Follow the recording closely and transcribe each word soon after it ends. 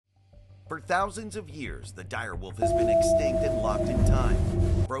For thousands of years, the direwolf has been extinct and locked in time,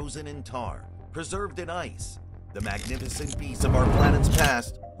 frozen in tar, preserved in ice. The magnificent beast of our planet's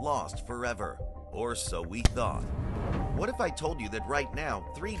past, lost forever. Or so we thought. What if I told you that right now,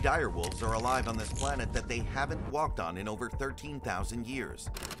 3 direwolves are alive on this planet that they haven't walked on in over 13,000 years?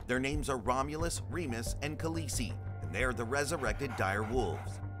 Their names are Romulus, Remus, and Khaleesi, and they're the resurrected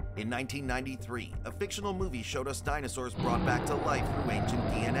direwolves. In 1993, a fictional movie showed us dinosaurs brought back to life through ancient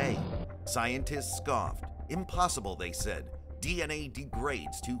DNA. Scientists scoffed. Impossible, they said. DNA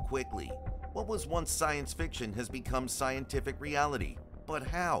degrades too quickly. What was once science fiction has become scientific reality. But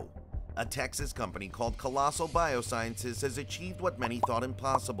how? A Texas company called Colossal Biosciences has achieved what many thought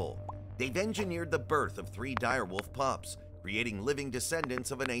impossible. They've engineered the birth of 3 direwolf pups, creating living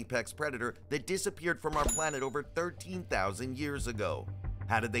descendants of an apex predator that disappeared from our planet over 13,000 years ago.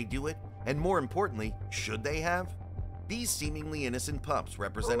 How did they do it? And more importantly, should they have? These seemingly innocent pups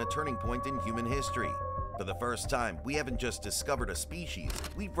represent a turning point in human history. For the first time, we haven't just discovered a species,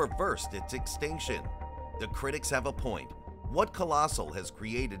 we've reversed its extinction. The critics have a point. What Colossal has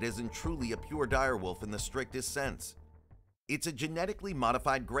created isn't truly a pure direwolf in the strictest sense. It's a genetically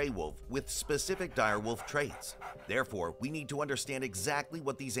modified gray wolf with specific direwolf traits. Therefore, we need to understand exactly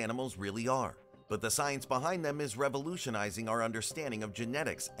what these animals really are. But the science behind them is revolutionizing our understanding of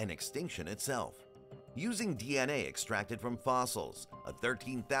genetics and extinction itself. Using DNA extracted from fossils, a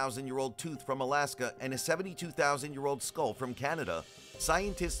 13,000-year-old tooth from Alaska, and a 72,000-year-old skull from Canada,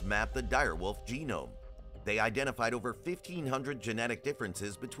 scientists mapped the direwolf genome. They identified over 1,500 genetic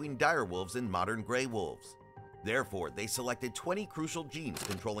differences between direwolves and modern gray wolves. Therefore, they selected 20 crucial genes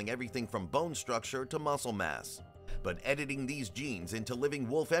controlling everything from bone structure to muscle mass. But editing these genes into living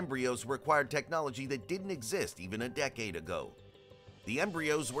wolf embryos required technology that didn't exist even a decade ago. The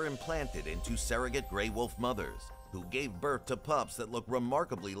embryos were implanted into surrogate gray wolf mothers, who gave birth to pups that look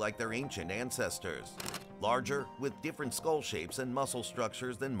remarkably like their ancient ancestors, larger, with different skull shapes and muscle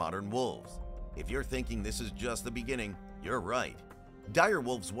structures than modern wolves. If you're thinking this is just the beginning, you're right.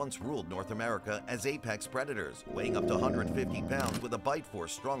 Direwolves once ruled North America as apex predators, weighing up to 150 pounds with a bite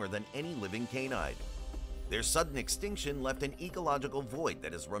force stronger than any living canine. Their sudden extinction left an ecological void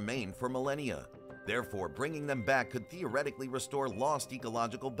that has remained for millennia. Therefore, bringing them back could theoretically restore lost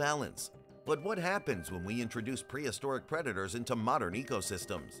ecological balance. But what happens when we introduce prehistoric predators into modern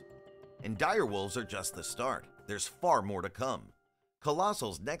ecosystems? And direwolves are just the start. There's far more to come.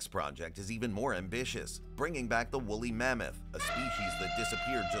 Colossal's next project is even more ambitious, bringing back the woolly mammoth, a species that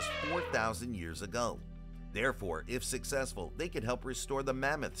disappeared just 4,000 years ago. Therefore, if successful, they could help restore the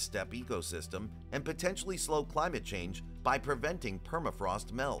mammoth steppe ecosystem and potentially slow climate change by preventing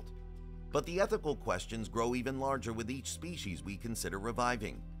permafrost melt. But the ethical questions grow even larger with each species we consider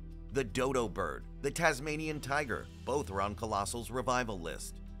reviving. The dodo bird, the Tasmanian tiger, both are on Colossal's revival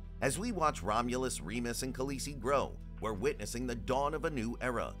list. As we watch Romulus, Remus, and Khaleesi grow, we're witnessing the dawn of a new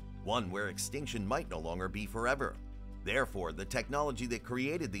era, one where extinction might no longer be forever. Therefore, the technology that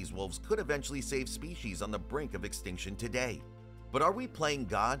created these wolves could eventually save species on the brink of extinction today. But are we playing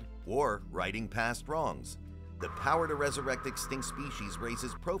God or righting past wrongs? The power to resurrect extinct species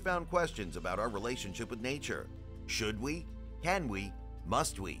raises profound questions about our relationship with nature. Should we? Can we?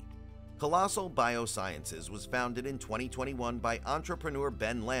 Must we? Colossal Biosciences was founded in 2021 by entrepreneur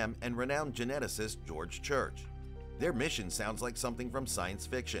Ben Lamb and renowned geneticist George Church. Their mission sounds like something from science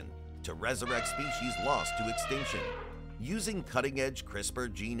fiction: to resurrect species lost to extinction. Using cutting-edge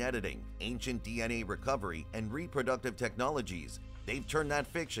CRISPR gene editing, ancient DNA recovery, and reproductive technologies, they've turned that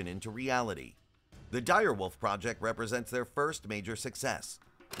fiction into reality. The Direwolf Project represents their first major success.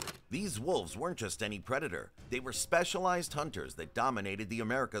 These wolves weren't just any predator, they were specialized hunters that dominated the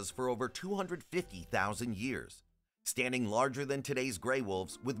Americas for over 250,000 years. Standing larger than today's gray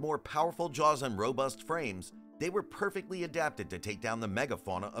wolves, with more powerful jaws and robust frames, they were perfectly adapted to take down the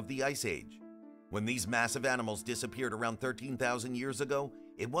megafauna of the Ice Age. When these massive animals disappeared around 13,000 years ago,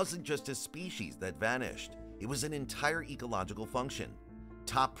 it wasn't just a species that vanished, it was an entire ecological function.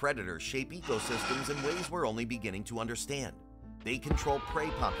 Top predators shape ecosystems in ways we're only beginning to understand. They control prey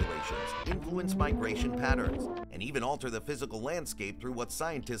populations, influence migration patterns, and even alter the physical landscape through what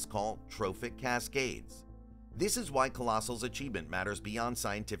scientists call trophic cascades. This is why Colossal's achievement matters beyond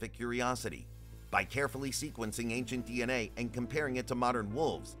scientific curiosity. By carefully sequencing ancient DNA and comparing it to modern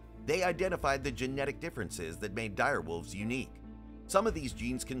wolves, they identified the genetic differences that made direwolves unique. Some of these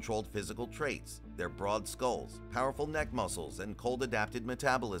genes controlled physical traits, their broad skulls, powerful neck muscles, and cold-adapted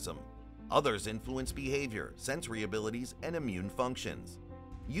metabolism. Others influence behavior, sensory abilities, and immune functions.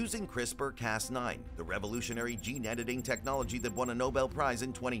 Using CRISPR-Cas9, the revolutionary gene editing technology that won a Nobel Prize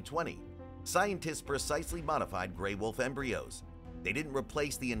in 2020, scientists precisely modified gray wolf embryos. They didn't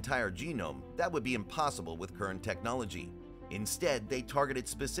replace the entire genome, that would be impossible with current technology. Instead, they targeted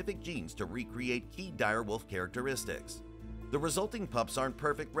specific genes to recreate key direwolf characteristics. The resulting pups aren't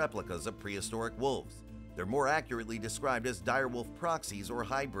perfect replicas of prehistoric wolves. They're more accurately described as direwolf proxies or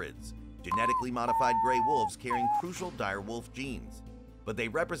hybrids, genetically modified gray wolves carrying crucial direwolf genes. But they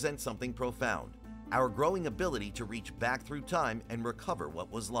represent something profound: our growing ability to reach back through time and recover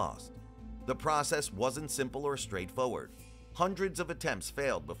what was lost. The process wasn't simple or straightforward. Hundreds of attempts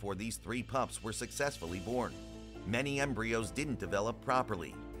failed before these 3 pups were successfully born. Many embryos didn't develop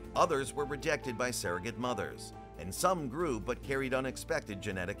properly. Others were rejected by surrogate mothers, and some grew but carried unexpected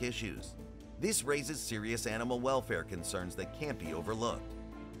genetic issues. This raises serious animal welfare concerns that can't be overlooked.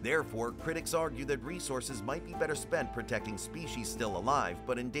 Therefore, critics argue that resources might be better spent protecting species still alive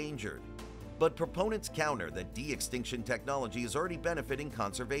but endangered. But proponents counter that de-extinction technology is already benefiting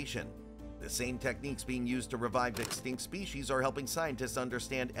conservation. The same techniques being used to revive extinct species are helping scientists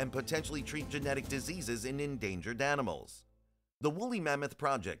understand and potentially treat genetic diseases in endangered animals. The Woolly Mammoth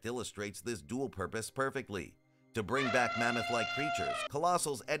Project illustrates this dual purpose perfectly. To bring back mammoth-like creatures,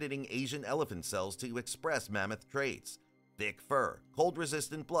 Colossal's editing Asian elephant cells to express mammoth traits: thick fur,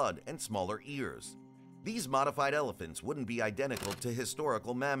 cold-resistant blood, and smaller ears. These modified elephants wouldn't be identical to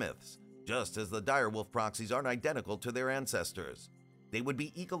historical mammoths, just as the direwolf proxies aren't identical to their ancestors. They would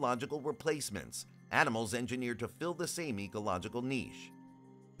be ecological replacements, animals engineered to fill the same ecological niche.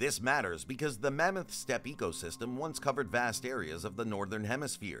 This matters because the mammoth steppe ecosystem once covered vast areas of the northern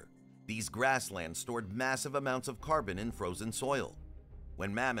hemisphere. These grasslands stored massive amounts of carbon in frozen soil.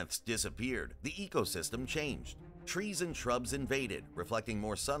 When mammoths disappeared, the ecosystem changed. Trees and shrubs invaded, reflecting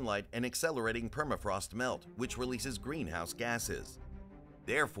more sunlight and accelerating permafrost melt, which releases greenhouse gases.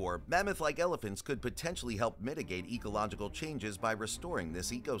 Therefore, mammoth-like elephants could potentially help mitigate ecological changes by restoring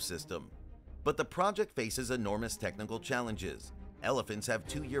this ecosystem. But the project faces enormous technical challenges. Elephants have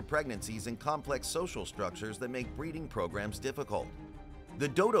 2-year pregnancies and complex social structures that make breeding programs difficult. The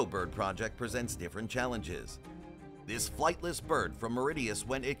dodo bird project presents different challenges. This flightless bird from Mauritius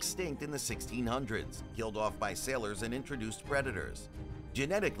went extinct in the 1600s, killed off by sailors and introduced predators.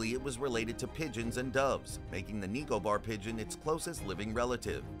 Genetically, it was related to pigeons and doves, making the Nicobar pigeon its closest living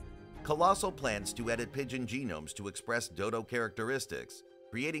relative. Colossal plans to edit pigeon genomes to express dodo characteristics,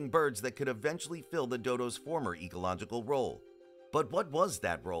 creating birds that could eventually fill the dodo's former ecological role. But what was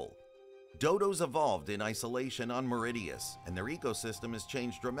that role? Dodos evolved in isolation on Mauritius, and their ecosystem has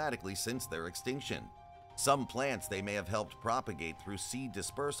changed dramatically since their extinction. Some plants they may have helped propagate through seed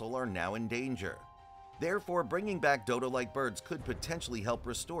dispersal are now in danger. Therefore, bringing back dodo-like birds could potentially help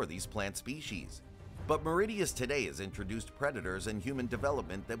restore these plant species. But Mauritius today has introduced predators and human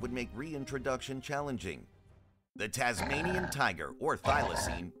development that would make reintroduction challenging. The Tasmanian tiger, or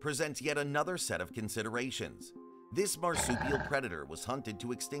thylacine, presents yet another set of considerations. This marsupial predator was hunted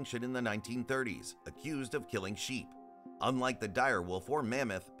to extinction in the 1930s, accused of killing sheep. Unlike the direwolf or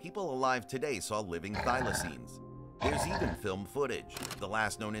mammoth, people alive today saw living thylacines. There's even film footage. The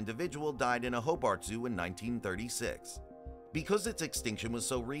last known individual died in a Hobart Zoo in 1936. Because its extinction was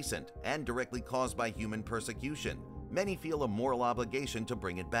so recent and directly caused by human persecution, many feel a moral obligation to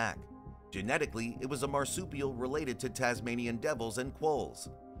bring it back. Genetically, it was a marsupial related to Tasmanian devils and quolls.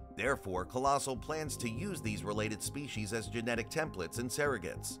 Therefore, Colossal plans to use these related species as genetic templates and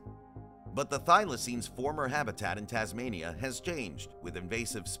surrogates. But the thylacine's former habitat in Tasmania has changed, with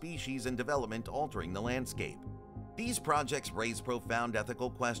invasive species and development altering the landscape. These projects raise profound ethical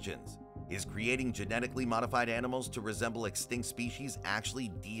questions. Is creating genetically modified animals to resemble extinct species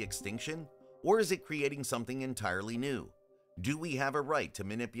actually de-extinction? Or is it creating something entirely new? Do we have a right to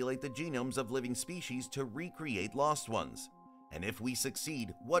manipulate the genomes of living species to recreate lost ones? And if we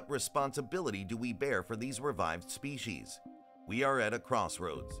succeed, what responsibility do we bear for these revived species? We are at a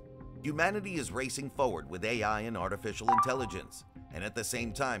crossroads. Humanity is racing forward with AI and artificial intelligence, and at the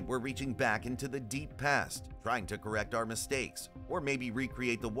same time, we're reaching back into the deep past, trying to correct our mistakes, or maybe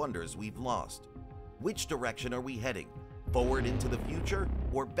recreate the wonders we've lost. Which direction are we heading? Forward into the future,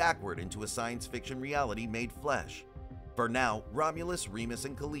 or backward into a science fiction reality made flesh? For now, Romulus, Remus,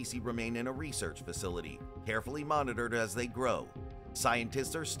 and Khaleesi remain in a research facility, carefully monitored as they grow.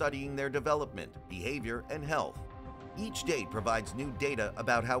 Scientists are studying their development, behavior, and health. Each day provides new data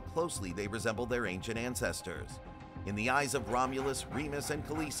about how closely they resemble their ancient ancestors. In the eyes of Romulus, Remus, and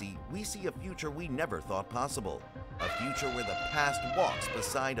Khaleesi, we see a future we never thought possible. A future where the past walks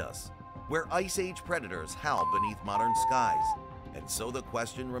beside us, where Ice Age predators howl beneath modern skies. And so the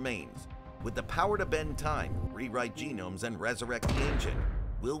question remains, with the power to bend time, rewrite genomes, and resurrect the ancient,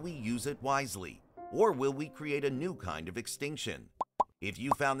 will we use it wisely? Or will we create a new kind of extinction? If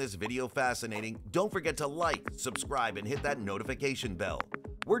you found this video fascinating, don't forget to like, subscribe, and hit that notification bell.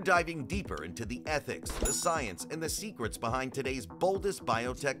 We're diving deeper into the ethics, the science, and the secrets behind today's boldest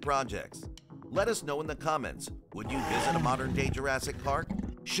biotech projects. Let us know in the comments, would you visit a modern-day Jurassic Park?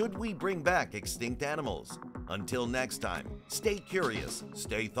 Should we bring back extinct animals? Until next time, stay curious,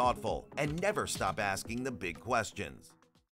 stay thoughtful, and never stop asking the big questions.